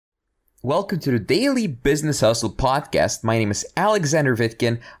Welcome to the Daily Business Hustle podcast. My name is Alexander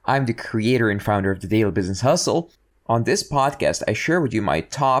Vitkin. I'm the creator and founder of the Daily Business Hustle. On this podcast, I share with you my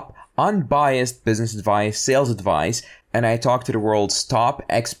top unbiased business advice, sales advice, and I talk to the world's top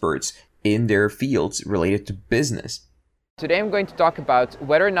experts in their fields related to business. Today I'm going to talk about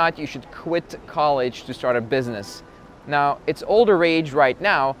whether or not you should quit college to start a business. Now, it's older rage right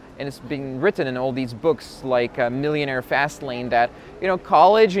now, and it's been written in all these books like Millionaire Fastlane that,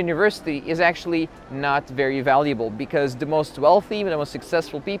 college, university is actually not very valuable because the most wealthy, the most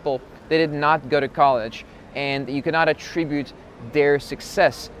successful people, they did not go to college, and you cannot attribute their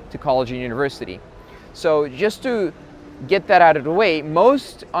success to college and university. So just to get that out of the way,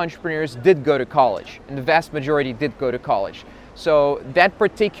 most entrepreneurs did go to college, and the vast majority did go to college. So that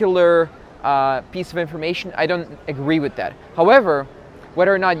particular piece of information, I don't agree with that. However,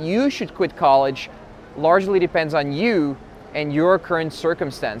 whether or not you should quit college largely depends on you and your current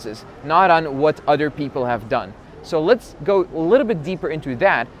circumstances, not on what other people have done. So let's go a little bit deeper into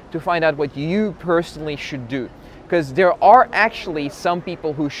that to find out what you personally should do. Because there are actually some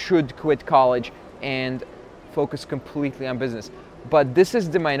people who should quit college and focus completely on business. But this is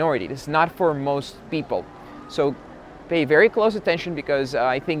the minority. This is not for most people. So pay very close attention because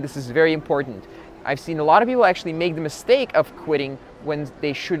I think this is very important. I've seen a lot of people actually make the mistake of quitting when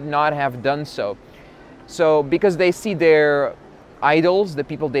they should not have done so. So because they see their idols, the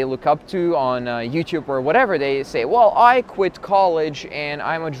people they look up to on YouTube or whatever, they say, well, I quit college and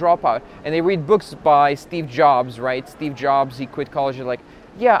I'm a dropout. And they read books by Steve Jobs, right? Steve Jobs, he quit college. They're like,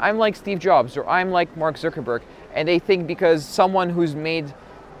 yeah, I'm like Steve Jobs, or I'm like Mark Zuckerberg. And they think because someone who's made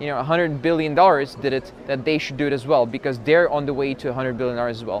 $100 billion did it, that they should do it as well because they're on the way to $100 billion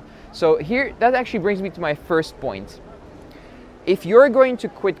as well. So here, that actually brings me to my first point. If you're going to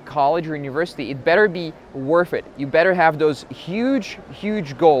quit college or university, it better be worth it. You better have those huge,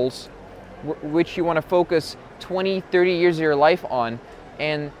 huge goals which you want to focus 20, 30 years of your life on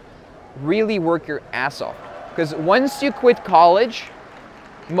and really work your ass off. Because once you quit college,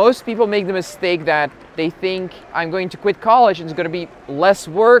 most people make the mistake that they think I'm going to quit college and it's going to be less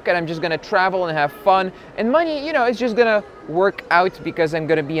work and I'm just going to travel and have fun. And money, it's just going to work out because I'm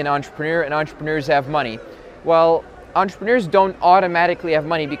going to be an entrepreneur and entrepreneurs have money. Well, entrepreneurs don't automatically have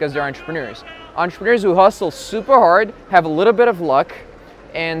money because they're entrepreneurs. Entrepreneurs who hustle super hard, have a little bit of luck,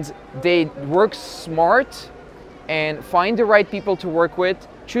 and they work smart and find the right people to work with,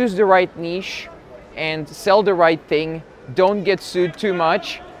 choose the right niche, and sell the right thing. Don't get sued too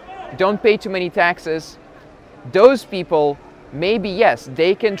much, don't pay too many taxes. Those people, maybe yes,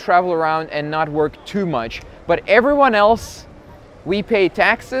 they can travel around and not work too much. But everyone else, we pay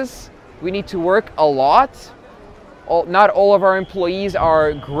taxes, we need to work a lot. Not all of our employees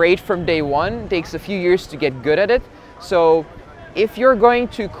are great from day one. It takes a few years to get good at it. So if you're going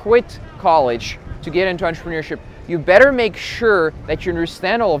to quit college to get into entrepreneurship, you better make sure that you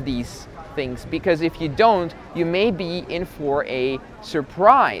understand all of these things, because if you don't, you may be in for a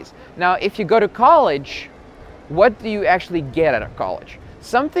surprise. Now, if you go to college, what do you actually get out of college?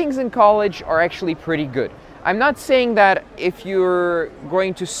 Some things in college are actually pretty good. I'm not saying that if you're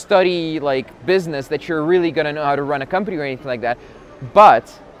going to study like business that you're really going to know how to run a company or anything like that,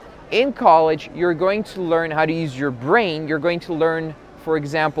 but in college you're going to learn how to use your brain. You're going to learn, for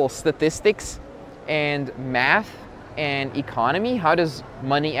example, statistics and math and economy. How does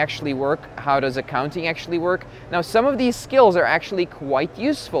money actually work? How does accounting actually work? Now, some of these skills are actually quite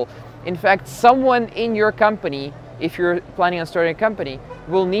useful. In fact, someone in your company, if you're planning on starting a company,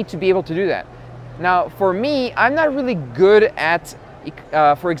 will need to be able to do that. Now, for me, I'm not really good at,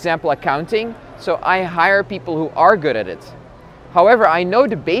 for example, accounting, so I hire people who are good at it. However, I know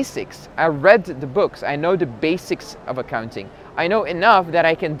the basics. I read the books. I know the basics of accounting. I know enough that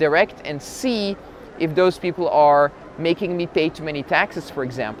I can direct and see if those people are making me pay too many taxes, for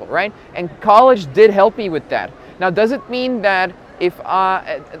example, right? And college did help me with that. Now, does it mean that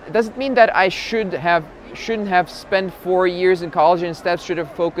I shouldn't have spent 4 years in college and instead should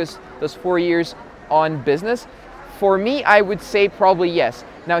have focused those 4 years on business? For me, I would say probably yes.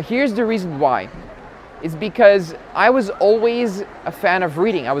 Now, here's the reason why. It's because I was always a fan of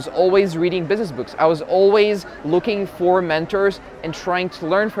reading. I was always reading business books. I was always looking for mentors and trying to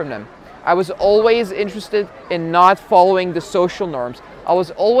learn from them. I was always interested in not following the social norms. I was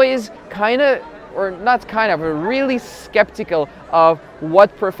always really skeptical of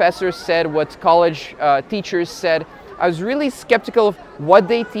what professors said, what college teachers said. I was really skeptical of what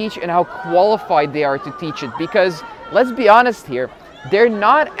they teach and how qualified they are to teach it, because let's be honest here, they're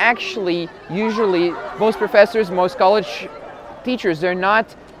not actually, usually, most professors, most college teachers, they're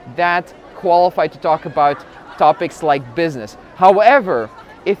not that qualified to talk about topics like business. However,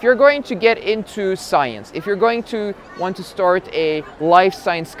 if you're going to get into science, if you're going to want to start a life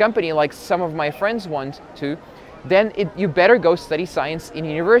science company like some of my friends want to, then you better go study science in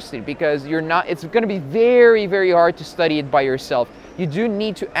university, because it's going to be very, very hard to study it by yourself. You do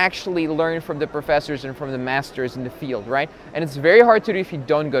need to actually learn from the professors and from the masters in the field, right? And it's very hard to do if you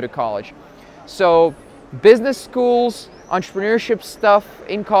don't go to college. So business schools, entrepreneurship stuff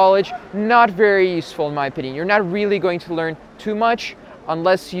in college, not very useful in my opinion. You're not really going to learn too much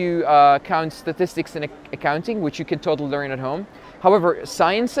unless you count statistics and accounting, which you can totally learn at home. However,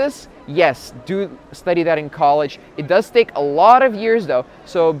 sciences, yes, do study that in college. It does take a lot of years though,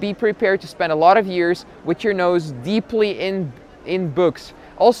 so be prepared to spend a lot of years with your nose deeply in books.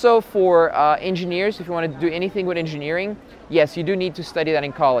 Also for engineers, if you want to do anything with engineering, yes, you do need to study that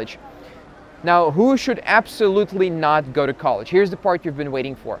in college. Now, who should absolutely not go to college? Here's the part you've been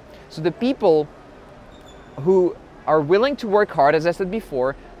waiting for. So the people who are willing to work hard, as I said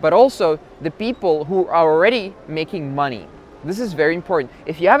before, but also the people who are already making money. This is very important.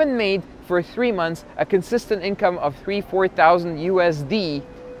 If you haven't made for 3 months a consistent income of 4,000 USD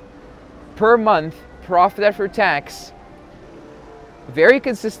per month, profit after tax, very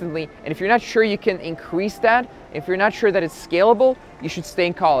consistently, and if you're not sure you can increase that, if you're not sure that it's scalable, you should stay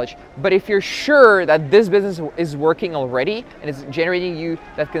in college. But if you're sure that this business is working already and it's generating you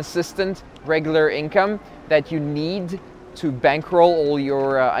that consistent, regular income that you need to bankroll all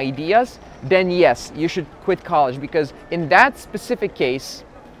your ideas, then yes, you should quit college, because in that specific case,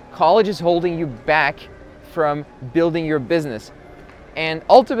 college is holding you back from building your business. And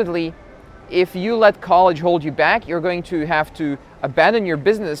ultimately, if you let college hold you back, you're going to have to abandon your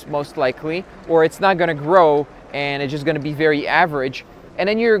business most likely, or it's not going to grow and it's just going to be very average, and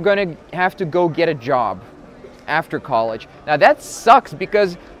then you're going to have to go get a job after college. Now that sucks,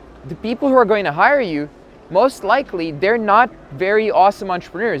 because the people who are going to hire you, most likely they're not very awesome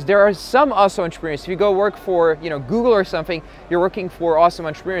entrepreneurs. There are some awesome entrepreneurs. If you go work for Google or something, you're working for awesome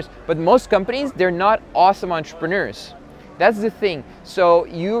entrepreneurs, but most companies, they're not awesome entrepreneurs. That's the thing. So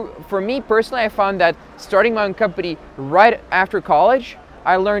for me personally, I found that starting my own company right after college,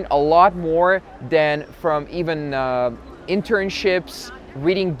 I learned a lot more than from even internships,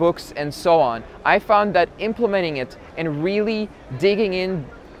 reading books, and so on. I found that implementing it and really digging in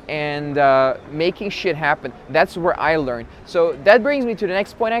and making shit happen, that's where I learned. So that brings me to the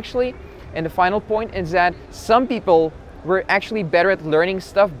next point actually, and the final point is that some people were actually better at learning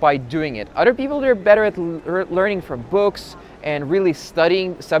stuff by doing it. Other people, they're better at learning from books and really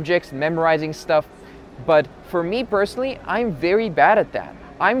studying subjects, memorizing stuff. But for me personally, I'm very bad at that.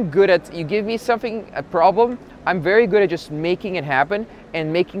 I'm good at, you give me something, a problem, I'm very good at just making it happen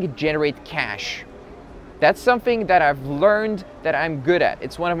and making it generate cash. That's something that I've learned that I'm good at.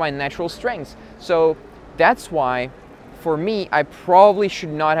 It's one of my natural strengths. So that's why, for me, I probably should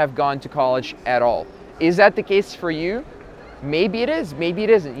not have gone to college at all. Is that the case for you? Maybe it is, maybe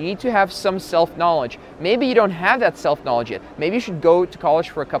it isn't. You need to have some self-knowledge. Maybe you don't have that self-knowledge yet. Maybe you should go to college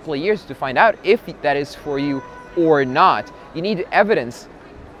for a couple of years to find out if that is for you or not. You need evidence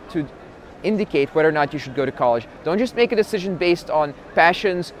to indicate whether or not you should go to college. Don't just make a decision based on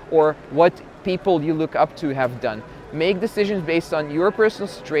passions or what people you look up to have done. Make decisions based on your personal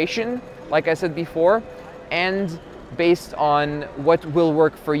situation, like I said before, and based on what will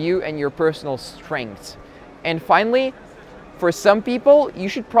work for you and your personal strengths. And finally, for some people, you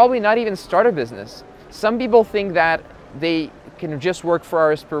should probably not even start a business. Some people think that they can just work 4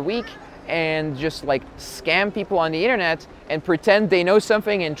 hours per week and just like scam people on the internet and pretend they know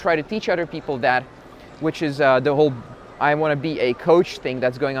something and try to teach other people that, which is the whole I want to be a coach thing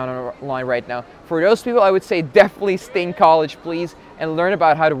that's going on online right now. For those people, I would say definitely stay in college, please, and learn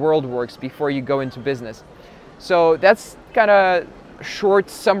about how the world works before you go into business. So that's kind of short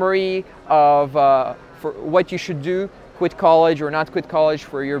summary of for what you should do, quit college or not quit college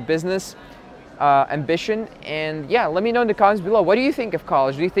for your business ambition. And yeah, let me know in the comments below. What do you think of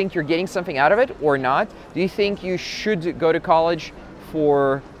college? Do you think you're getting something out of it or not? Do you think you should go to college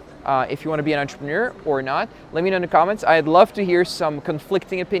for if you want to be an entrepreneur or not? Let me know in the comments. I'd love to hear some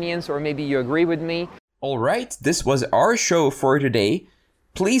conflicting opinions, or maybe you agree with me. All right, this was our show for today.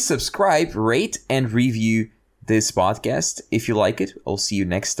 Please subscribe, rate, and review this podcast if you like it. I'll see you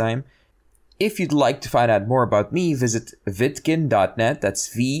next time. If you'd like to find out more about me, visit vitkin.net. That's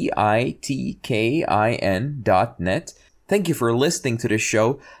VITKIN.net. Thank you for listening to this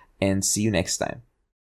show, and see you next time.